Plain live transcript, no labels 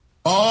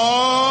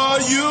Are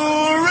you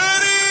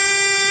ready?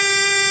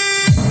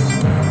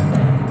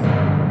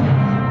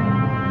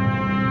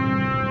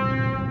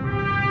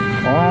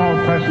 All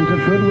persons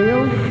of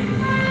goodwill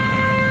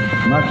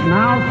must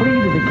now flee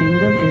to the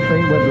kingdom if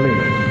they would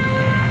live.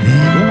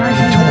 In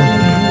 1917,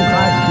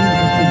 Christ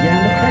Jesus began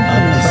to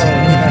question those who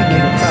had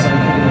made a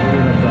covenant with the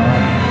will of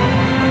God.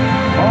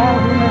 All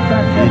who met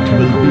that It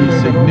will be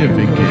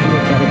significant.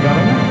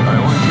 I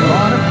want you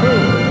God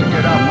approved, to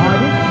get up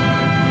anointed, now.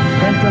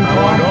 sent from I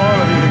want all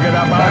of you to get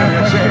up out of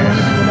your chairs.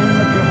 the name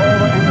of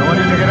Jehovah and I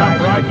want you to get up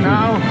right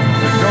now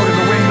and go to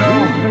the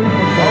window,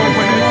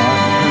 open it,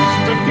 and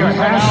stick your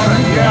head out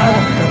and yell,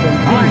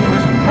 I'm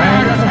as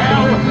mad as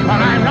hell, and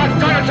I'm not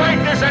going to take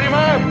this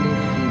anymore!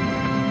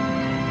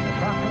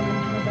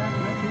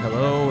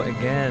 Hello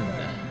again,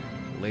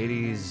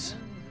 ladies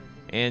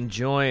and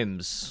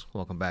joims.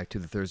 Welcome back to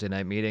the Thursday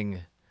night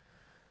meeting.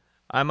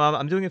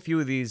 I'm doing a few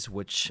of these,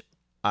 which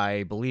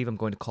I believe I'm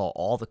going to call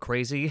All the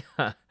Crazy.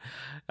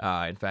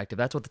 In fact, if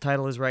that's what the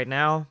title is right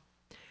now,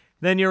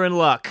 then you're in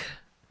luck.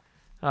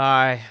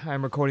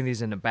 I'm recording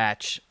these in a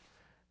batch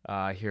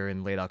here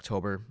in late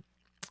October.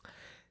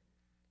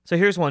 So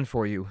here's one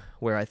for you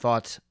where I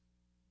thought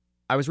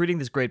I was reading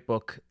this great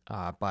book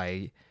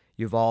by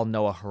Yuval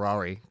Noah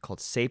Harari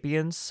called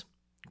Sapiens.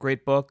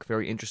 Great book,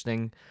 very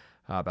interesting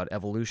about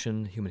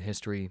evolution, human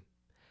history.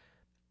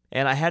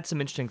 And I had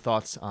some interesting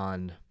thoughts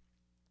on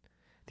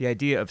the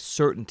idea of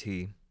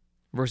certainty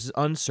versus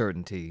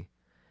uncertainty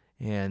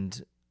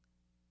and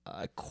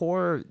a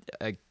core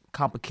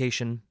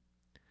complication,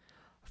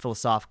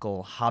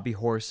 philosophical hobby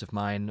horse of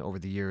mine over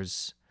the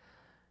years.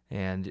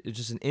 And it's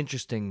just an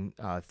interesting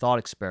thought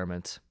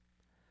experiment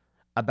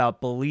about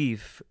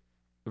belief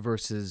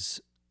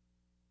versus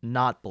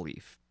not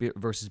belief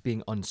versus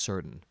being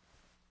uncertain.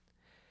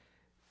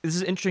 This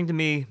is interesting to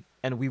me,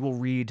 and we will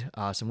read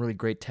some really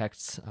great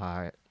texts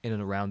in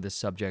and around this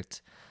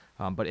subject.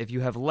 But if you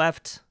have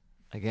left,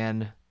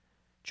 again,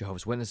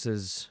 Jehovah's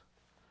Witnesses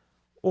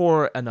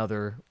or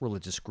another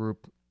religious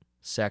group,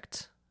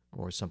 sect,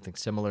 or something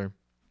similar,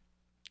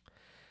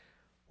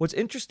 what's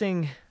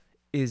interesting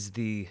is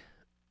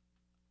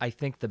I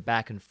think the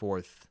back and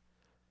forth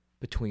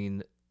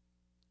between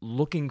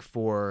looking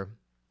for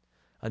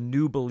a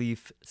new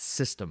belief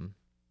system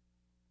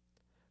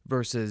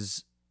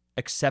versus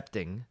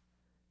accepting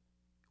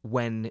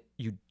when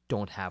you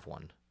don't have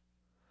one,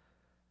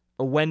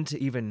 or when to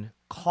even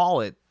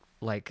call it,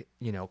 like,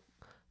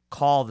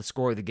 call the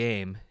score of the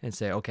game and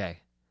say, okay,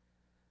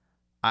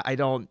 I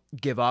don't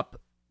give up,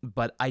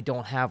 but I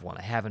don't have one.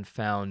 I haven't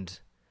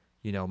found,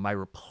 my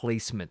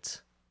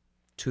replacement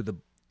to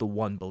the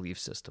one belief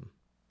system.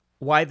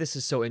 Why this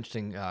is so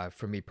interesting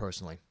for me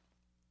personally.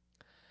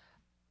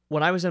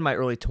 When I was in my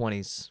early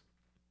 20s,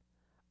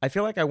 I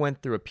feel like I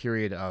went through a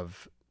period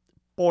of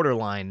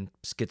borderline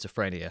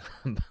schizophrenia,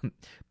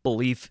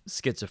 belief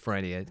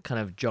schizophrenia, kind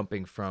of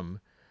jumping from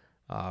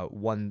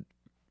one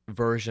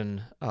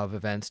version of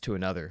events to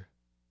another.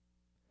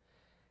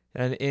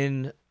 And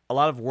in a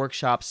lot of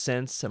workshops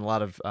since, and a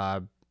lot of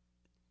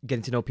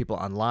getting to know people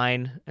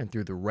online and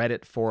through the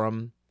Reddit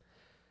forum,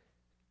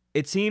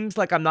 it seems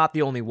like I'm not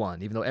the only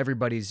one, even though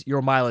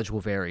your mileage will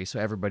vary, so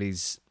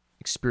everybody's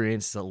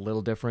experience is a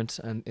little different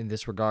in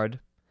this regard.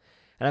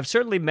 And I've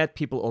certainly met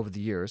people over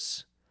the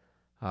years,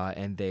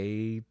 and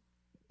they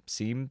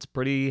seemed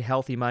pretty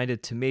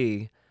healthy-minded to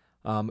me,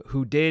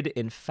 who did,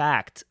 in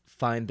fact,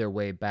 find their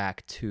way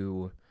back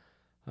to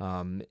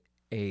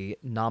a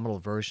nominal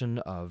version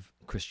of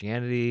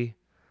Christianity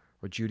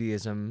or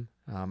Judaism.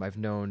 I've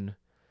known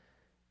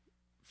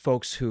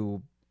folks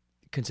who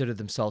considered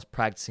themselves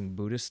practicing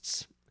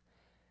Buddhists.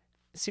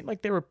 It seemed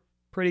like they were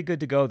pretty good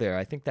to go there.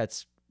 I think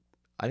that's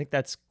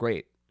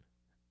great.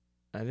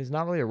 And there's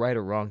not really a right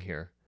or wrong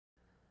here.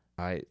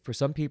 For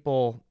some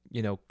people,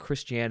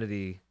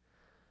 Christianity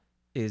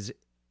is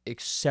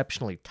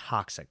exceptionally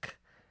toxic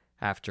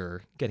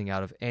after getting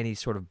out of any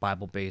sort of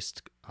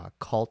Bible-based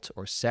cult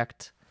or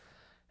sect.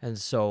 And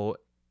so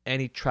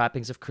any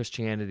trappings of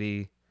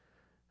Christianity,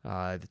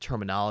 the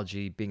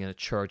terminology, being in a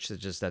church,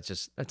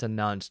 that's a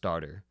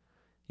non-starter.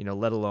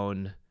 Let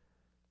alone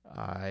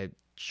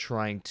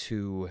trying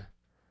to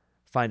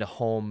find a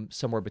home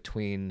somewhere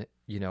between,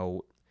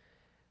 a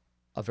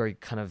very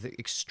kind of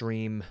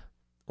extreme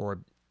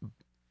or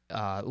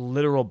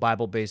literal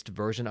Bible-based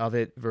version of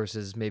it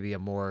versus maybe a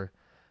more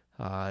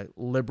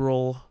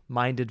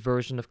liberal-minded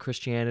version of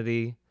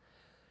Christianity.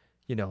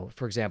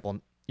 For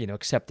example,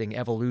 accepting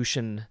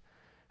evolution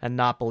and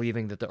not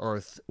believing that the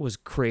earth was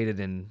created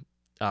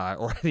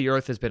or the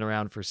earth has been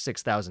around for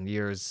 6,000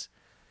 years.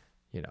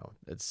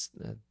 It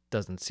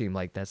doesn't seem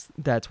like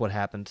that's what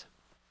happened.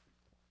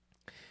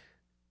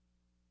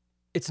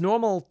 It's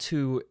normal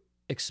to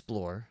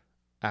explore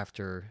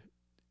after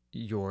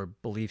your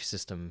belief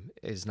system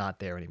is not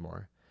there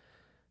anymore.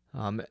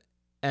 And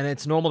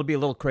it's normal to be a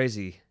little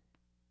crazy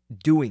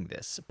doing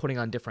this, putting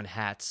on different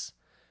hats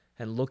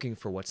and looking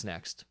for what's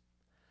next.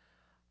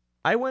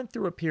 I went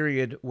through a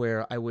period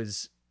where I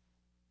was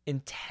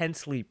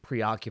intensely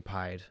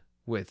preoccupied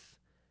with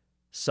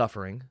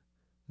suffering,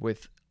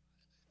 with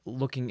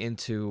looking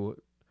into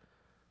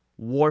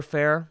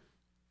warfare,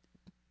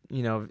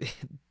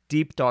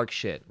 deep, dark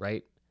shit,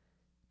 right?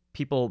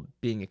 People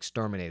being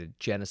exterminated,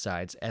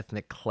 genocides,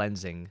 ethnic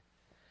cleansing,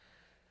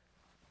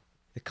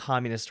 the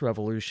communist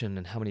revolution,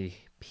 and how many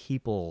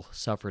people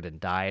suffered and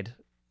died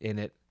in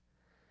it.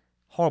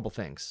 Horrible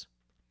things.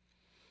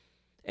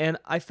 And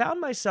I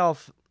found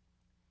myself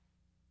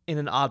in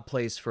an odd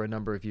place for a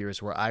number of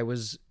years where I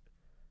was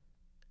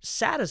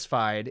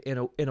satisfied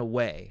in a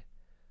way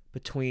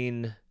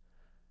between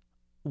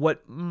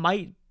what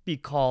might be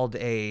called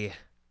a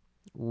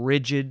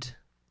rigid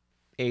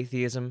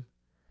atheism,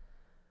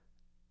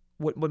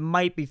 what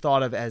might be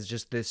thought of as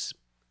just this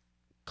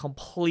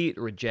complete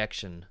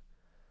rejection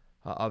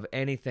of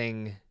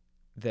anything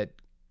that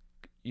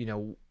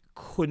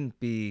couldn't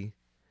be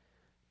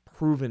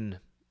proven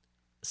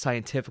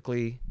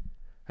scientifically,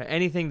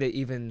 anything that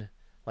even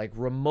like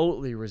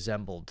remotely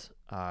resembled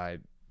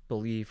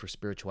belief or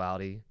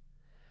spirituality.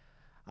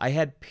 I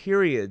had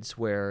periods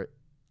where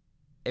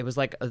it was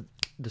like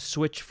the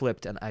switch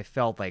flipped, and I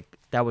felt like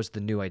that was the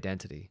new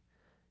identity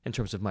in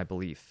terms of my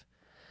belief.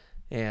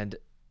 And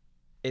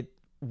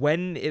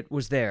when it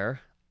was there,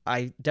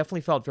 I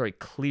definitely felt very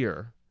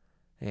clear,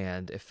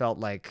 and it felt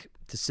like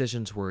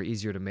decisions were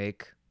easier to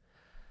make.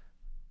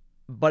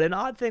 But an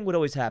odd thing would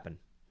always happen,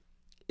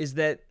 is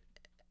that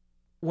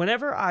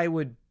whenever I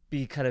would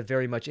be kind of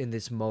very much in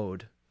this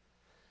mode,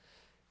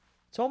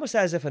 it's almost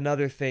as if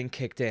another thing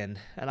kicked in,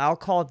 and I'll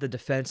call it the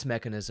defense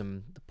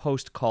mechanism, the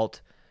post-cult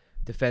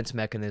defense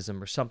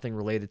mechanism, or something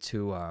related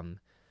to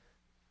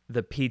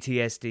the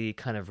PTSD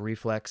kind of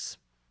reflex.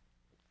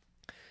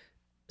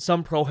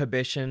 Some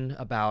prohibition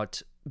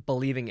about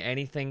believing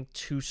anything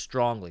too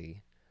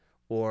strongly,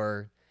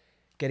 or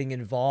getting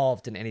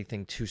involved in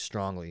anything too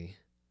strongly,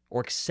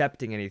 or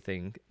accepting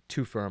anything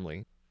too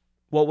firmly.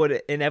 What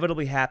would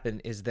inevitably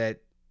happen is that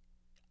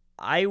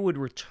I would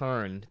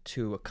return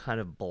to a kind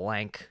of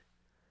blank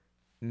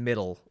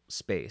middle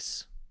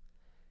space.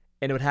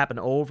 And it would happen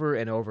over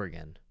and over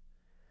again.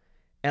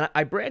 And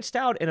I branched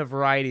out in a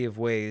variety of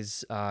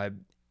ways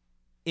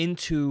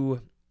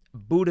into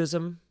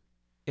Buddhism,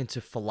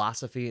 into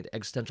philosophy, into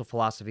existential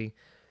philosophy.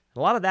 A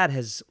lot of that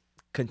has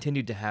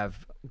continued to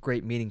have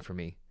great meaning for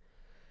me.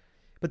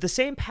 But the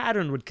same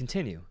pattern would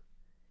continue,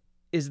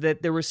 is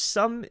that there was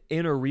some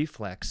inner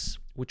reflex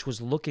which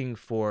was looking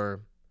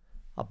for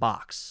a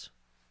box.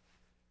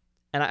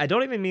 And I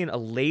don't even mean a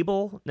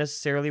label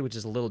necessarily, which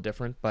is a little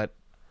different, but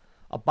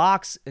a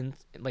box in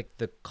like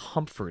the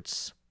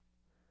comforts,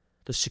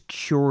 the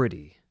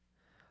security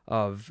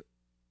of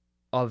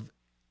a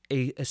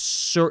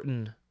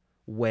certain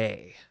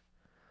way,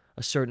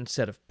 a certain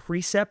set of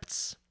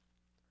precepts,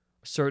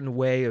 a certain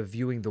way of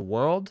viewing the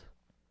world,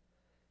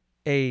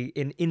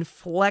 an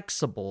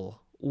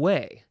inflexible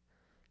way.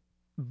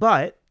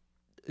 But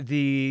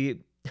the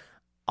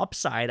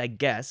upside, I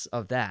guess,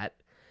 of that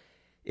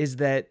is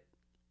that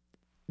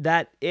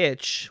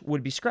itch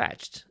would be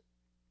scratched.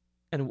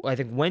 And I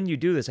think when you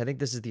do this, I think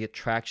this is the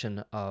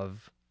attraction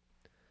of,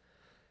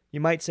 you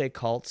might say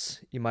cults,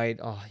 you might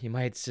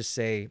just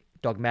say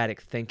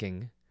dogmatic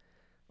thinking,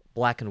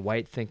 black and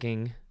white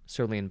thinking,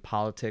 certainly in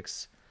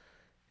politics,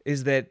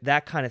 is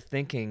that kind of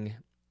thinking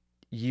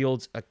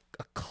yields a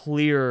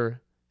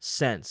clear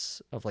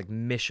sense of like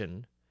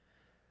mission,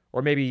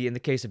 or maybe in the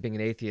case of being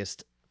an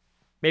atheist,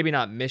 maybe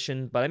not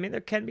mission, but I mean,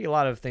 there can be a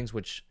lot of things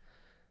which,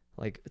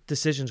 like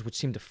decisions which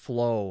seem to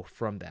flow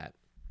from that.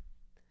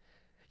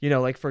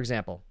 Like for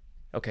example,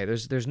 okay,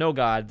 there's no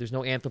God, there's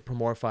no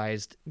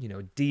anthropomorphized,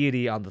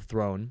 deity on the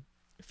throne.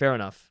 Fair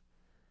enough.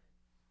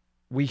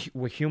 We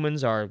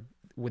humans are,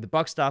 the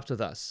buck stops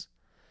with us.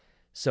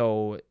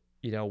 So,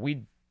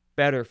 we'd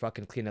better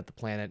fucking clean up the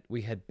planet.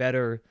 We had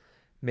better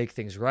make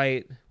things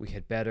right. We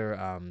had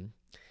better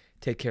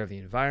take care of the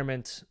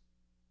environment.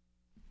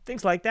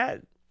 Things like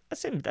that. That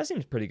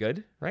seems pretty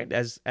good, right?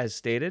 As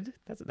stated,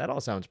 that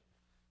all sounds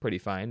pretty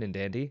fine and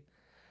dandy.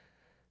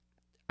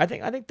 I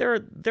think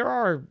there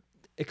are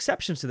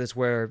exceptions to this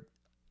where,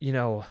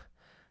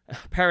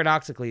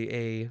 paradoxically,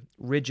 a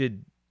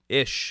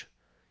rigid-ish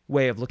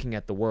way of looking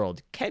at the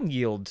world can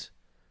yield,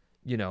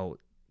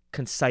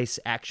 concise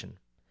action.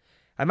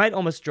 I might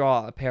almost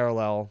draw a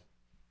parallel,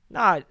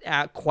 not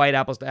quite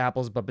apples to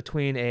apples, but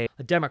between a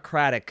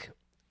democratic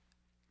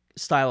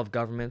style of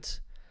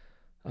government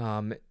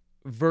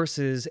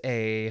versus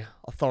a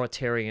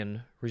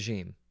authoritarian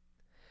regime.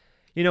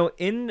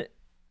 In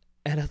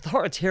an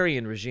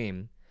authoritarian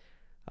regime,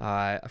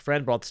 a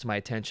friend brought this to my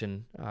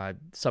attention,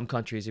 some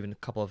countries, even a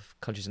couple of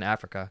countries in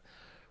Africa,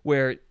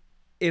 where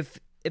if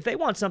they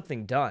want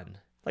something done,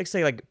 like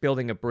say like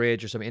building a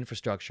bridge or some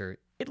infrastructure,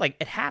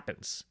 it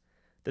happens.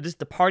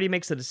 The party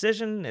makes the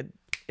decision,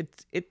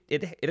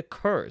 it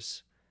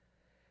occurs.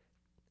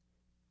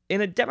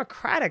 In a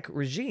democratic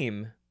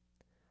regime,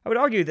 I would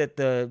argue that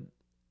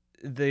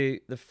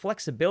the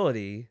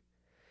flexibility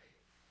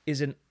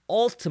is an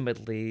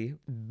ultimately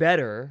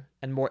better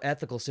and more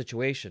ethical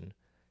situation.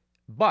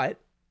 But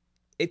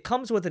it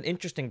comes with an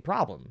interesting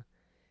problem,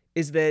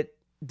 is that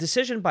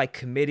decision by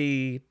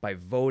committee, by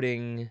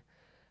voting,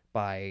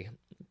 by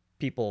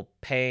people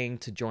paying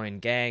to join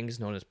gangs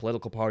known as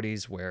political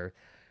parties where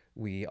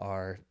we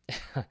are,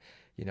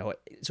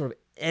 sort of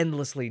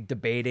endlessly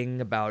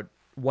debating about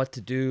what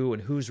to do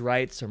and whose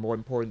rights are more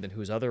important than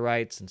whose other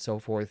rights and so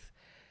forth.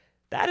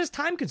 That is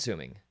time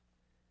consuming.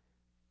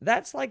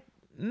 That's like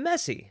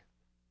messy.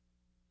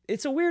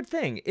 It's a weird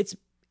thing. It's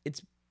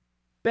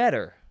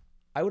better.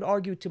 I would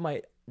argue to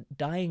my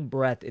dying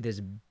breath, it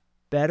is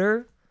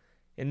better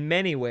in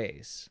many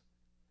ways.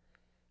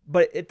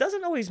 But it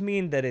doesn't always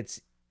mean that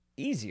it's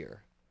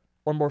easier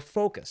or more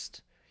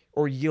focused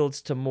or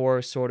yields to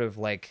more sort of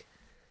like,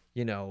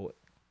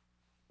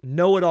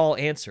 know-it-all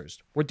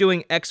answers. We're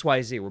doing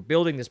XYZ. We're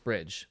building this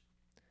bridge.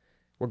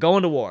 We're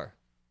going to war.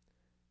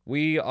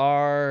 We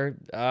are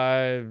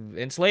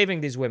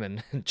enslaving these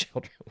women and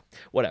children.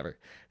 Whatever.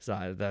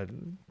 So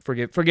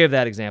forgive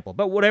that example.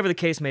 But whatever the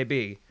case may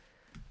be,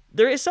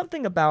 there is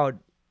something about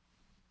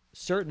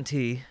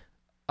certainty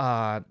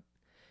and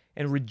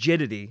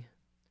rigidity,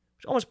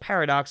 which almost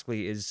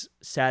paradoxically is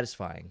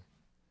satisfying.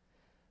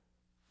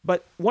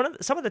 But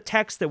some of the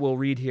texts that we'll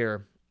read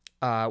here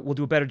will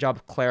do a better job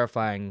of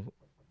clarifying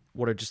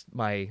what are just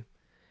my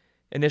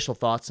initial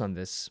thoughts on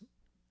this.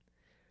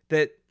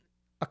 That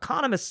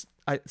economists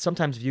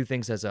sometimes view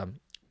things as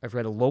I've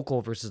read a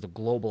local versus a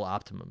global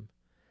optimum.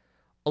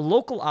 A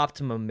local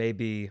optimum may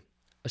be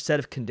a set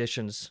of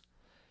conditions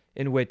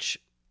in which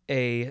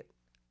a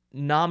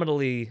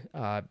nominally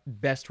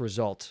best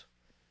result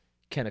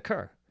can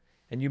occur.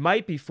 And you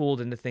might be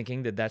fooled into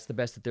thinking that that's the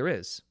best that there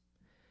is.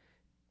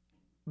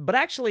 But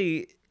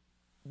actually,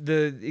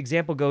 the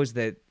example goes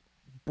that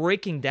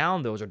breaking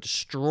down those or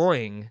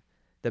destroying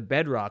the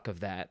bedrock of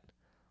that,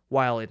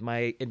 while it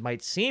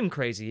might seem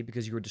crazy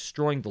because you are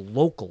destroying the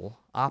local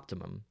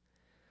optimum,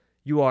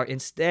 you are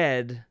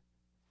instead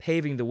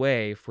paving the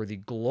way for the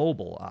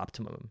global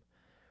optimum,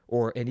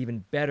 or an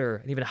even better,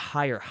 an even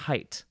higher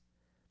height.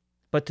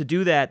 But to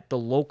do that, the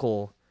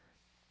local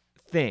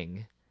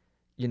thing,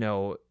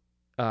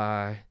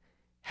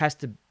 has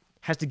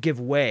to give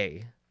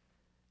way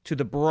to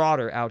the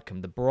broader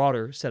outcome, the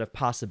broader set of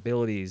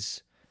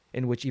possibilities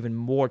in which even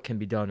more can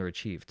be done or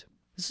achieved.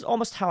 This is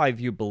almost how I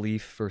view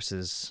belief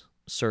versus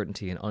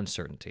certainty and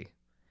uncertainty.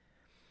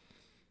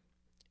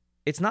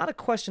 It's not a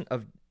question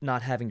of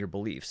not having your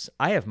beliefs.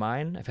 I have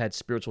mine. I've had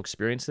spiritual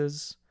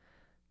experiences.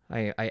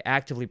 I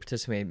actively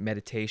participate in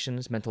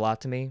meditations,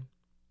 mentalotony.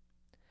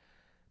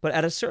 But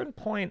at a certain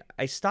point,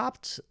 I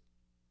stopped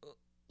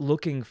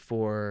looking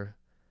for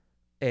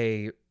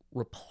a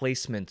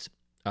replacement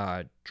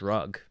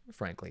drug,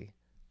 frankly.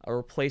 A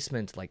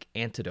replacement like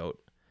antidote.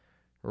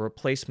 A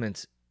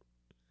replacement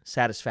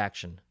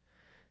satisfaction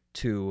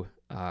to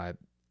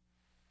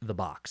the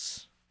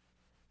box.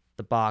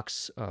 The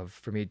box of,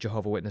 for me,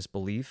 Jehovah Witness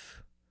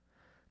belief,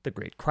 the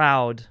great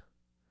crowd,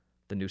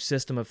 the new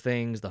system of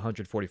things, the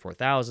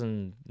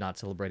 144,000 not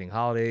celebrating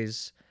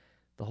holidays,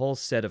 the whole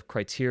set of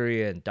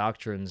criteria and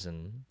doctrines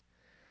and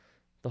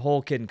the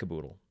whole kit and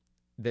caboodle.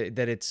 That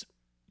it's,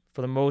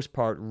 for the most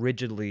part,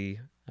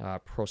 rigidly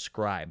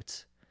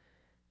proscribed.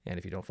 And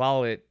if you don't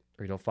follow it,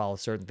 or you don't follow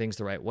certain things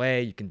the right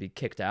way, you can be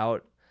kicked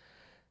out.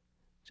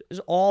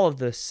 There's all of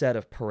the set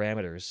of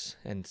parameters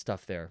and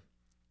stuff there.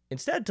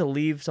 Instead, to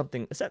leave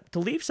something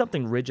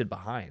rigid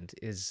behind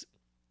it's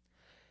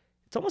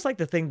almost like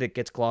the thing that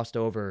gets glossed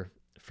over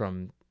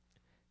from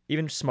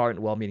even smart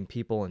and well-meaning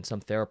people and some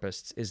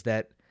therapists is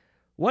that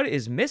what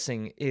is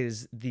missing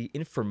is the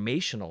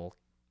informational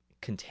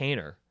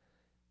container.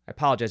 I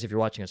apologize if you're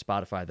watching on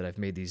Spotify that I've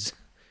made these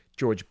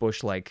George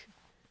Bush-like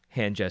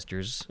hand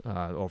gestures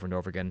over and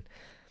over again.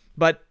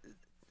 But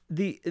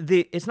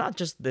it's not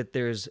just that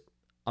there's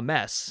a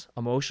mess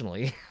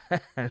emotionally.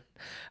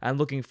 I'm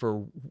looking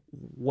for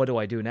what do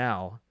I do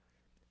now?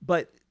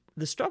 But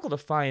the struggle to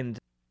find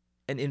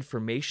an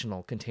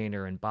informational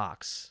container and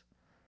box,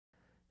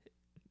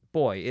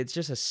 boy, it's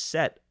just a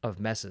set of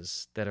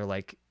messes that are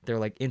they're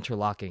like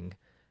interlocking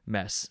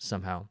mess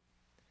somehow.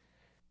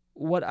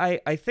 What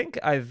I think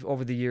I've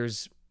over the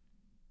years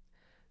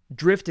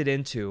drifted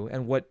into,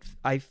 and what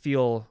I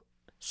feel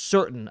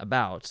certain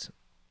about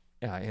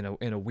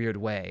in a weird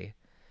way,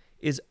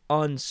 is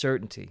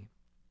uncertainty.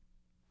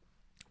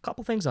 A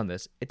couple things on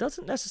this. It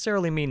doesn't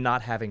necessarily mean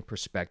not having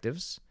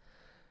perspectives,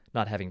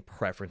 not having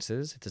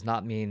preferences. It does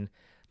not mean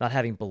not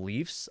having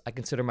beliefs. I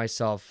consider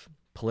myself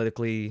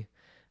politically,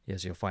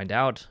 as you'll find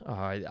out,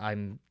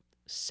 I'm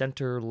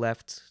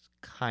center-left,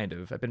 kind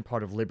of. I've been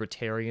part of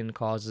libertarian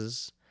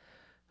causes.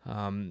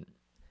 I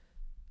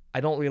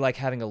don't really like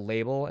having a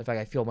label. In fact,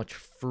 I feel much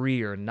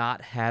freer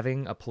not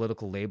having a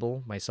political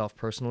label myself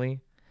personally.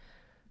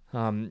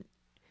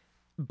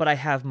 But I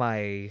have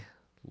my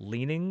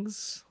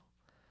leanings.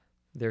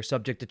 They're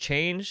subject to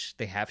change.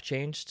 They have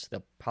changed.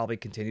 They'll probably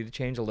continue to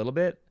change a little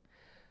bit.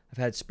 I've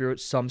had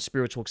some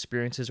spiritual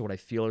experiences, what I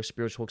feel are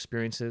spiritual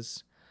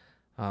experiences.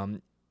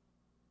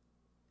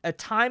 At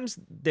times,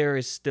 there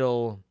is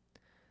still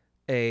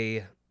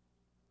a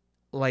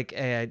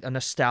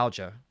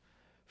nostalgia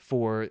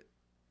for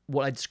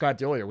what I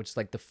described earlier, which is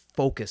like the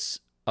focus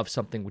of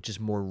something which is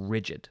more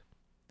rigid.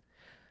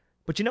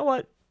 But you know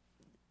what?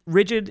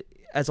 Rigid,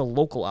 as a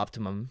local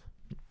optimum,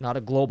 not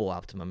a global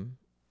optimum,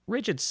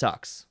 rigid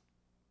sucks.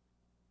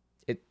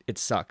 It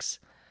sucks.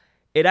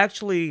 It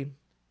actually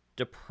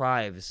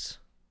deprives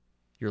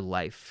your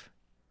life.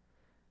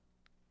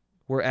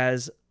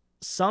 Whereas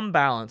some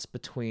balance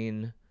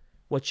between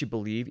what you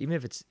believe, even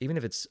if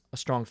it's a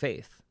strong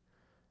faith,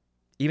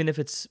 even if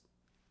it's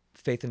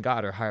faith in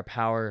God or higher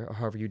power or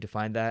however you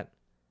define that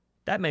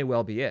may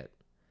well be it.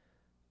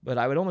 But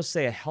I would almost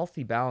say a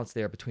healthy balance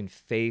there between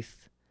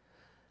faith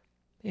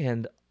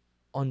and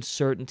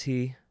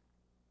uncertainty,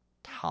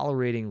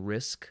 tolerating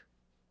risk,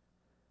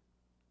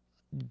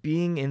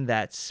 being in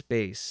that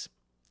space.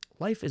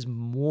 Life is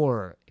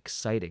more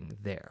exciting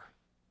there.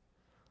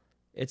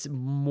 It's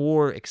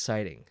more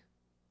exciting.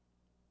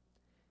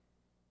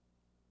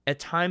 At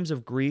times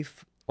of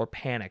grief or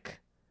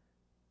panic,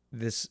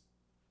 this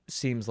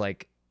seems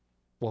like,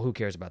 well, who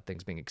cares about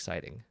things being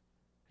exciting?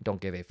 I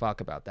don't give a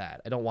fuck about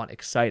that. I don't want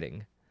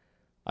exciting.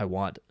 I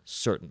want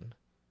certain.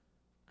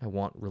 I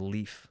want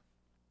relief.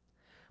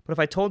 But if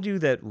I told you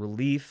that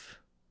relief,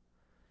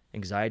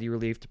 anxiety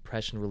relief,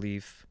 depression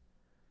relief,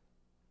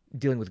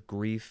 dealing with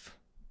grief,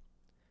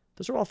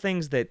 those are all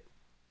things that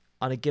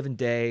on a given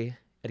day,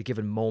 at a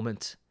given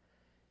moment,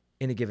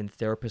 in a given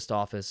therapist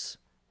office,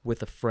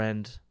 with a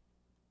friend,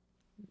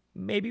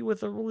 maybe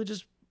with a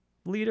religious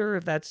leader,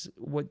 if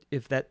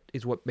that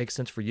is what makes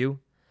sense for you,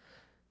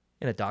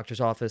 in a doctor's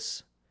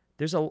office,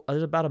 there's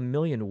about 1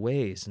 million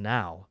ways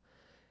now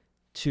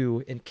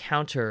to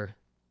encounter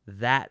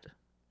that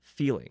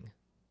feeling,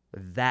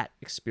 that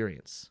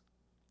experience,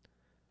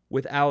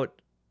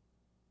 without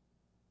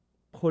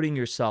putting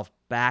yourself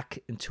back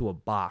into a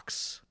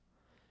box,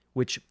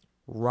 which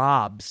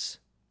robs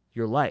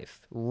your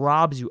life,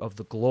 robs you of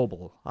the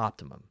global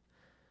optimum,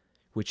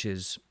 which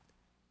is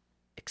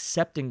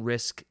accepting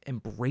risk,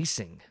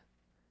 embracing,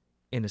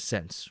 in a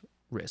sense,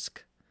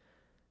 risk.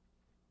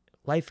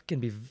 Life can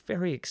be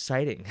very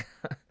exciting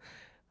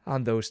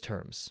on those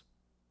terms.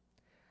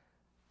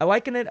 I've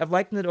likened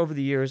it over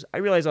the years. I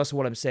realize also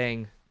what I'm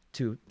saying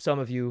to some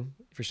of you,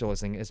 if you're still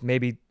listening, is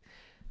maybe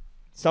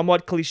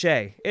somewhat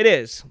cliche. It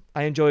is.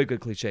 I enjoy a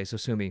good cliche, so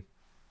sue me.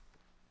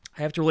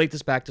 I have to relate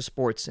this back to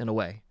sports in a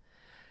way.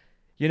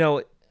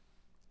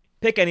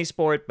 Pick any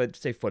sport, but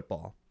say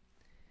football.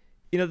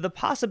 The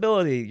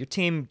possibility your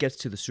team gets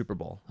to the Super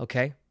Bowl,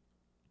 okay,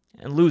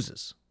 and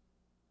loses.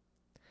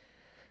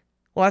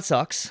 Well, that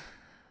sucks.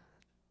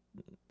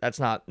 That's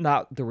not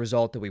the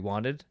result that we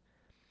wanted.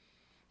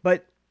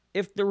 But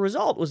if the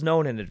result was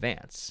known in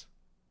advance,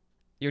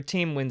 your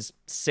team wins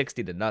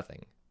 60-0.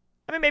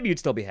 I mean, maybe you'd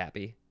still be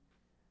happy,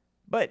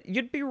 but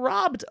you'd be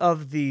robbed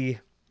of the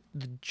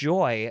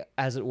joy,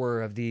 as it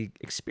were, of the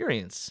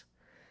experience.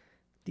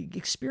 The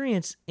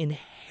experience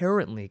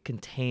inherently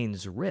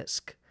contains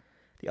risk.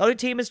 The other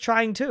team is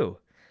trying too.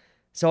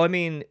 So, I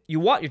mean, you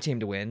want your team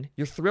to win.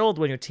 You're thrilled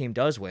when your team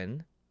does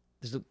win.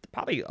 There's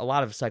probably a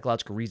lot of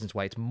psychological reasons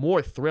why it's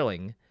more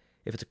thrilling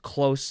if it's a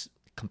close,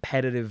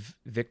 competitive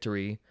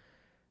victory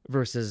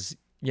versus,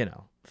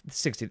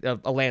 60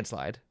 a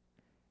landslide.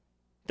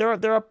 There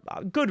are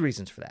good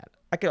reasons for that.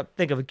 I can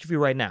think of a few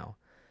right now.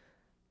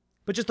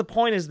 But just the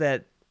point is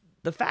that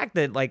the fact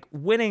that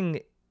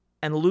winning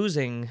and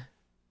losing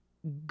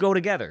go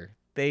together.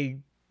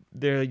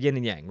 They're yin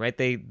and yang, right?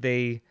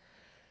 They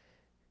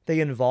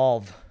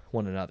involve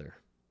one another.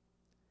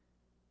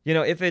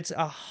 If it's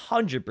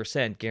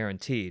 100%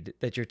 guaranteed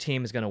that your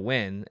team is going to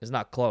win, it's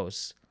not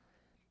close.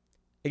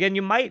 Again,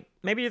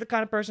 maybe you're the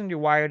kind of person, you're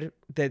wired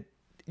that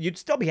you'd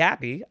still be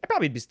happy. I'd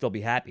probably still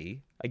be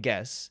happy, I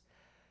guess.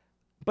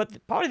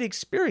 But part of the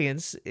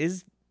experience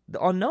is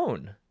the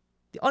unknown.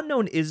 The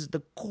unknown is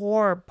the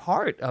core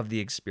part of the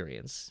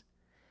experience.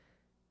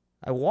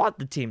 I want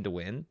the team to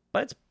win,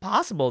 but it's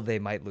possible they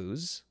might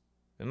lose.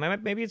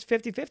 Maybe it's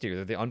 50-50. If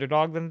they're the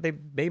underdog, then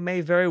they may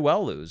very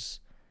well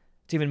lose.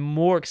 It's even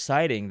more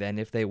exciting than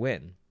if they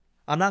win.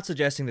 I'm not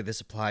suggesting that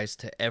this applies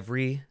to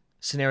every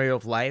scenario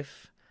of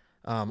life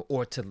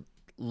or to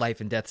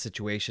life and death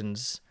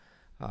situations.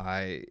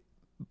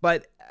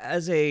 But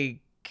as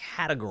a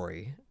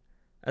category,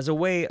 as a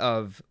way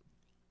of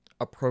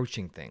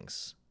approaching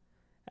things,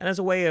 and as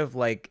a way of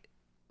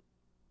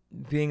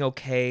being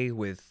okay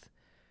with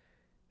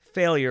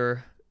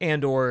failure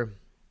and or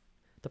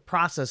the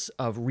process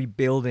of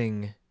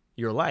rebuilding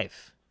your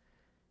life.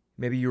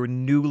 Maybe you're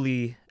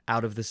newly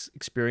out of this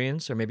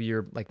experience, or maybe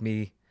you're like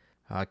me,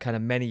 kind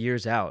of many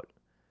years out.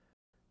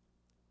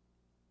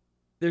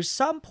 There's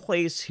some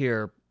place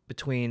here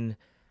between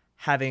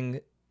having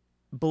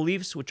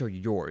beliefs which are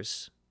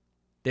yours.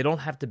 They don't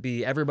have to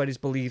be everybody's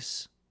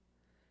beliefs.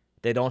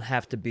 They don't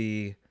have to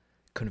be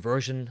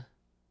conversion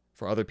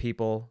for other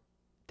people.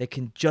 They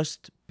can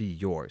just be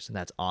yours, and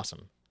that's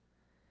awesome.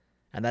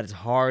 And that is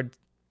hard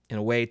in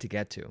a way to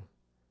get to.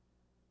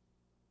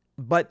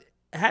 But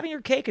having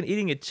your cake and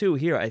eating it too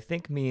here, I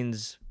think,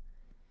 means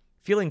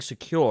feeling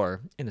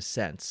secure, in a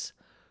sense,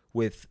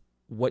 with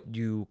what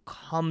you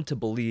come to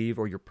believe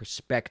or your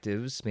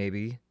perspectives,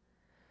 maybe,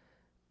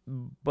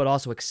 but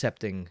also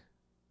accepting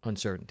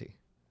uncertainty.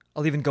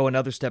 I'll even go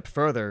another step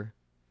further.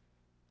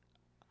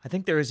 I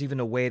think there is even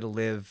a way to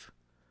live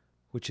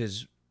which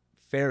is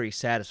very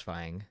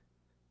satisfying,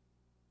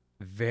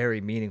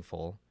 very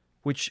meaningful,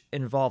 which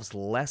involves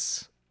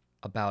less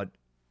about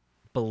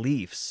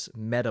beliefs,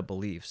 meta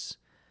beliefs.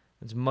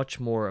 It's much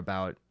more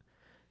about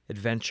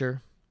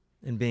adventure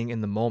and being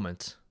in the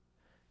moment,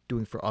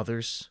 doing for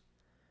others.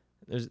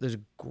 There's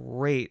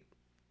great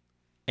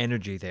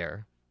energy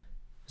there.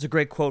 There's a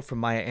great quote from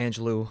Maya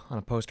Angelou on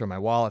a poster on my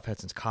wall I've had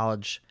since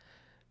college,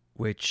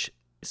 which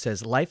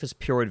says, "Life is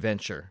pure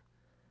adventure.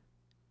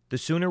 The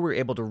sooner we're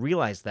able to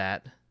realize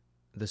that,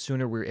 the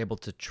sooner we're able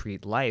to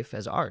treat life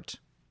as art."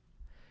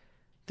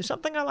 There's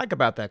something I like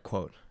about that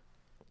quote.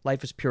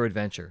 Life is pure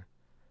adventure.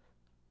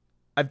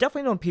 I've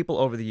definitely known people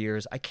over the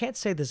years, I can't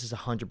say this is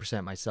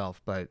 100%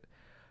 myself, but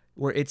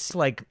where it's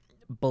like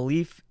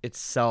belief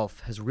itself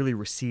has really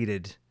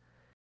receded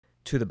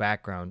to the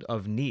background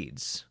of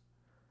needs.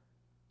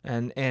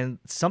 And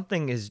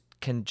something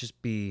can just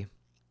be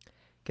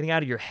getting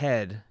out of your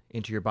head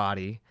into your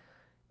body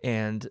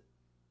and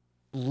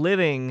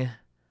living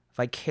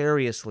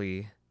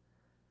vicariously,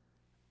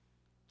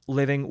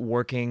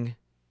 working,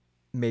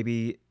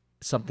 maybe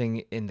something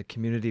in the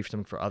community,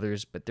 something for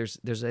others. But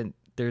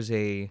there's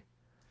a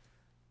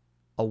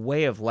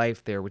way of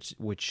life there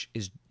which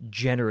is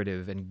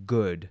generative and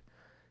good,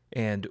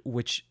 and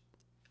which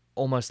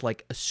almost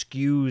like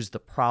eschews the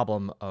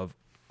problem of,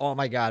 oh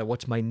my God,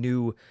 what's my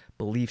new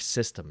belief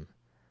system?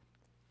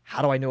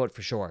 How do I know it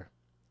for sure?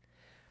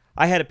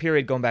 I had a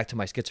period going back to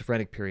my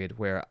schizophrenic period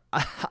where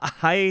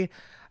I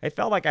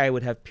felt like I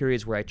would have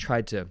periods where I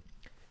tried to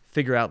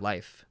figure out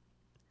life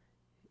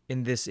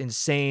in this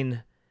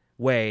insane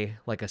way,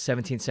 like a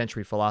 17th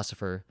century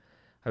philosopher.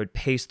 I would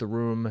pace the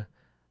room.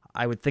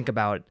 I would think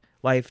about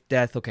life,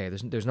 death. Okay,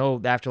 there's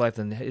no afterlife.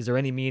 Then is there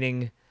any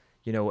meaning?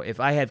 You know, if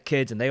I have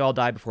kids and they all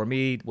die before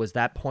me, was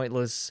that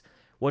pointless?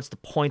 What's the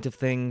point of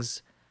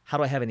things? How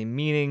do I have any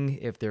meaning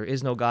if there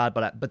is no God?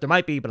 But there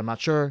might be, but I'm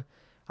not sure.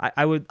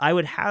 I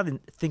would have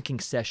thinking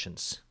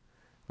sessions,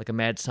 like a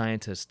mad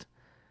scientist.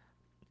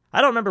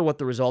 I don't remember what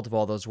the result of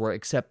all those were,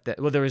 except that,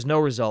 well, there was no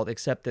result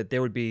except that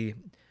there would be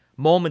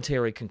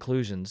momentary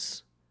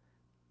conclusions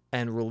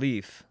and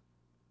relief.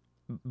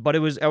 But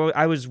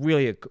I was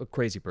really a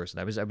crazy person.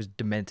 I was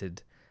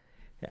demented,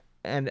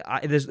 and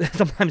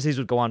sometimes these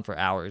would go on for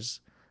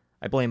hours.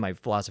 I blame my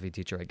philosophy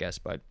teacher, I guess,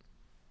 but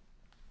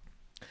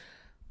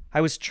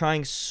I was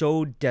trying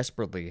so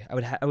desperately.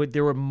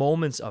 There were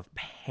moments of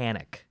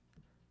panic,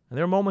 and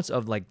there were moments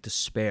of like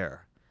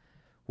despair,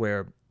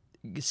 where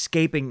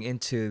escaping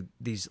into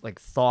these like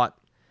thought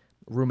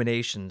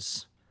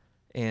ruminations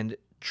and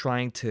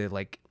trying to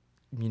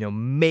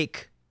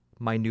make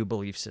my new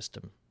belief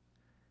system,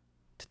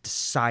 to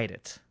decide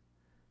it,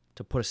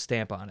 to put a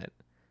stamp on it.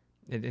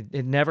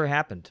 It never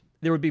happened.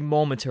 There would be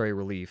momentary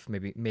relief,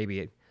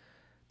 maybe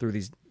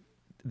through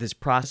this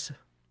process,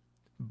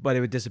 but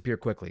it would disappear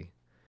quickly.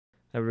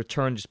 I would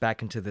return just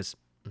back into this,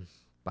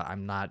 but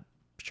I'm not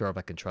sure if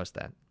I can trust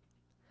that.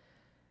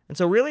 And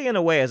so really, in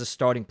a way, as a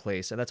starting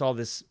place, and that's all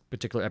this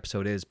particular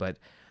episode is, but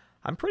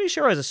I'm pretty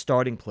sure as a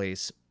starting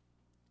place,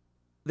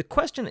 the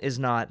question is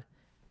not,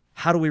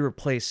 how do we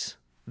replace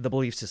the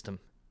belief system?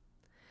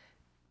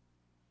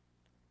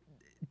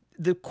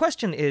 The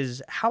question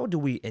is, how do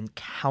we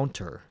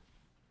encounter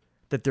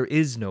that there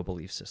is no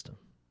belief system?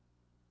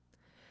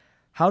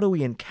 How do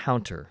we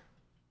encounter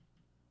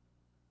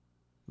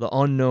the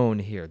unknown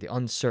here, the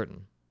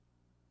uncertain?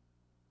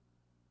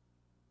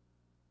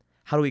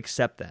 How do we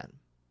accept that?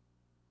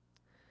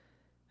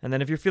 And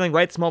then if you're feeling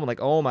right at this moment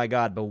like, oh my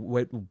God,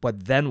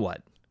 but then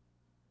what?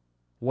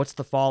 What's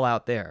the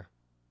fallout there?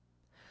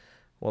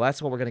 Well,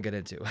 that's what we're going to get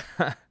into.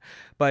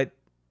 But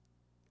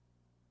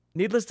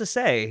needless to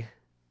say,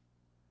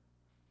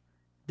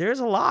 there's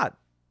a lot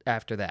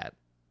after that.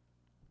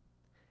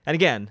 And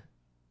again,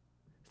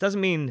 it doesn't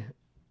mean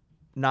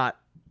not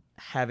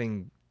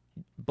having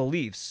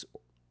beliefs,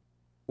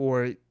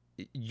 or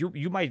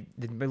you might,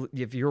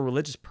 if you're a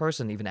religious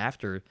person, even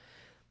after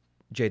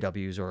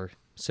JWs or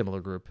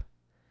similar group,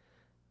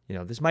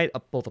 this might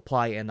both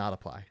apply and not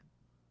apply.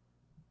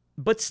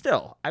 But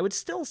still, I would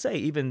still say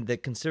even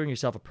that considering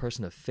yourself a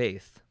person of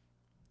faith,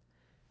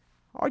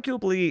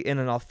 arguably in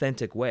an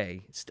authentic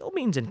way, it still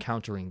means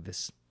encountering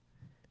this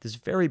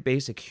very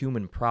basic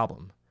human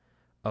problem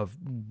of,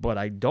 but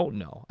I don't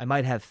know. I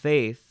might have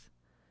faith,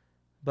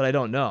 but I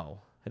don't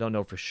know. I don't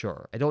know for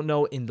sure. I don't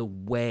know in the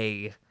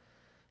way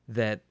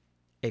that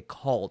a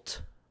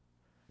cult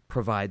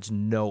provides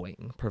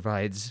knowing,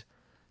 provides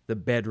the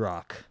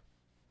bedrock,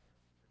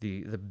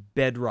 the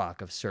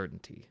bedrock of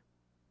certainty.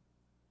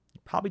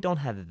 You probably don't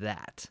have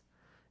that.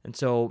 And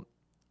so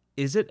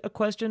is it a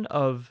question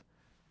of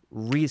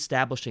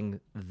reestablishing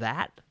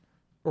that,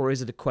 or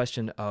is it a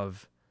question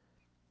of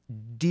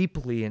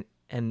deeply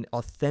and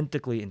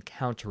authentically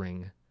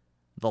encountering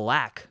the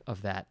lack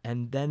of that,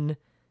 and then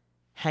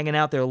hanging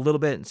out there a little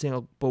bit and saying,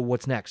 oh, but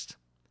what's next?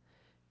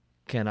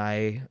 Can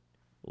I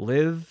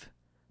live?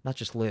 Not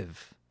just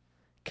live.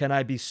 Can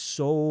I be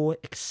so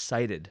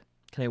excited?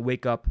 Can I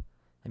wake up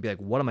and be like,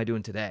 what am I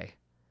doing today?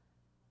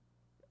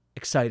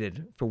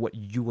 excited for what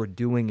you are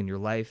doing in your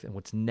life and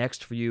what's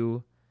next for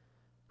you,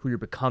 who you're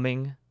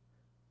becoming,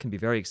 can be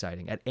very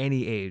exciting at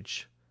any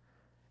age,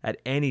 at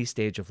any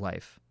stage of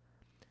life.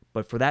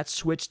 But for that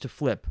switch to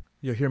flip,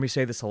 you'll hear me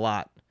say this a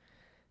lot,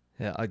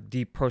 a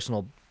deep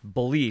personal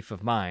belief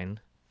of mine,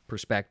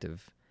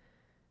 perspective,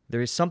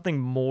 there is something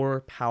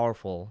more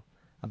powerful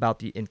about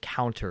the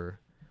encounter,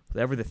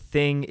 whatever the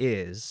thing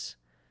is,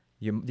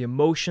 the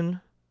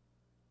emotion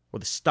or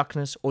the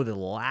stuckness or the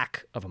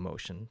lack of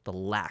emotion, the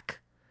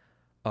lack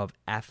of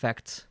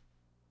affect,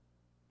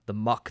 the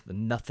muck, the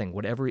nothing,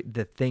 whatever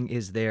the thing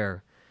is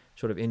there,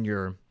 sort of in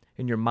your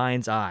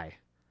mind's eye,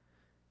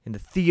 in the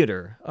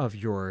theater of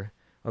your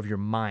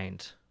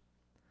mind,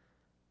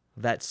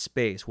 that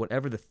space,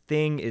 whatever the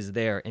thing is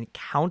there,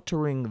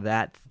 encountering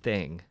that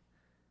thing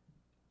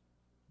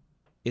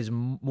is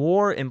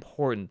more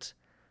important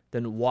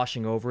than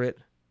washing over it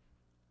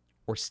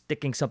or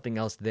sticking something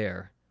else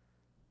there.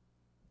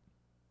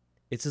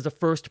 It's a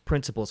first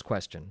principles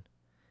question.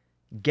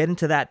 Get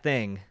into that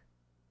thing,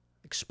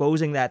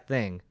 exposing that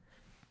thing,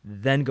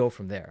 then go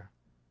from there.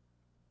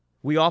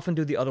 We often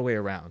do the other way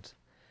around.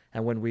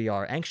 And when we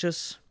are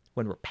anxious,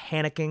 when we're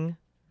panicking,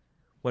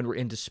 when we're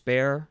in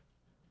despair,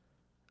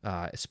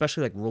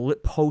 especially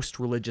like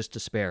post-religious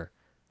despair,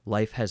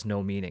 life has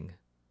no meaning.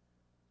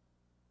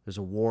 There's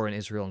a war in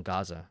Israel and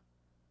Gaza.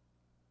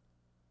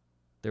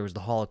 There was the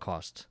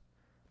Holocaust.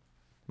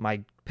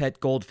 My pet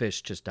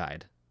goldfish just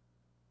died.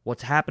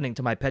 What's happening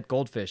to my pet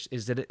goldfish?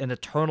 Is it an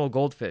eternal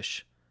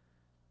goldfish?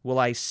 Will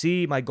I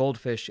see my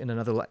goldfish in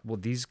another life? Well,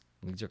 these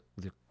are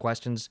the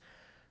questions.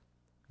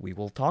 We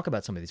will talk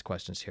about some of these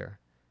questions here.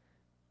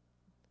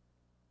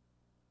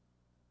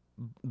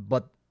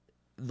 But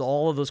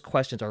all of those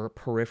questions are a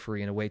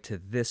periphery in a way to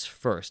this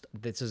first.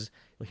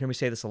 You'll hear me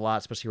say this a lot,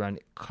 especially around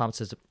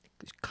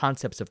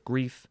concepts of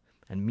grief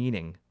and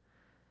meaning.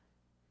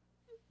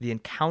 The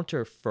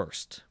encounter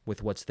first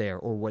with what's there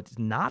or what's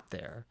not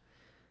there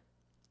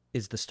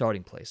is the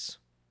starting place,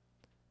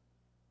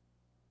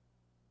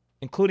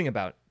 including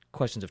about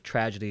questions of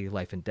tragedy,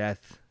 life and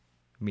death,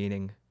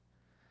 meaning.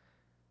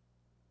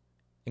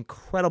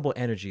 Incredible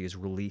energy is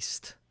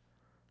released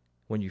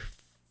when you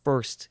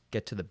first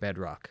get to the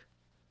bedrock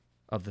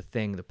of the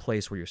thing, the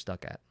place where you're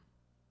stuck at.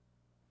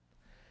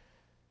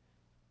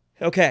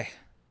 Okay,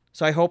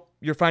 so I hope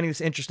you're finding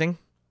this interesting.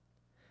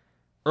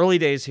 Early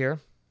days here.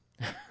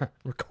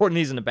 Recording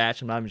these in a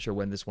batch. I'm not even sure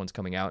when this one's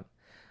coming out.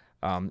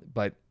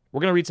 But we're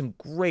going to read some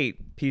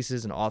great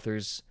pieces and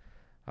authors,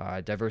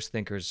 diverse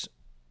thinkers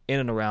in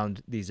and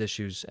around these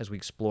issues as we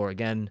explore,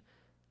 again,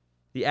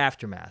 the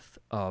aftermath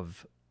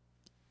of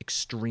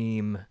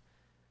extreme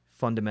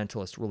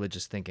fundamentalist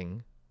religious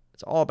thinking.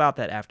 It's all about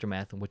that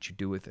aftermath and what you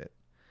do with it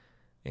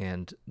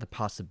and the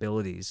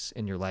possibilities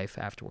in your life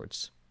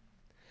afterwards.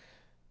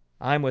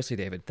 I'm Wesley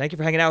David. Thank you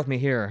for hanging out with me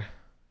here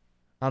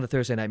on the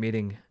Thursday night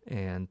meeting,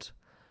 and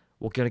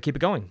we're going to keep it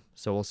going.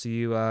 So we'll see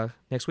you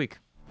next week.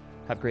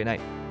 Have a great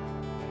night.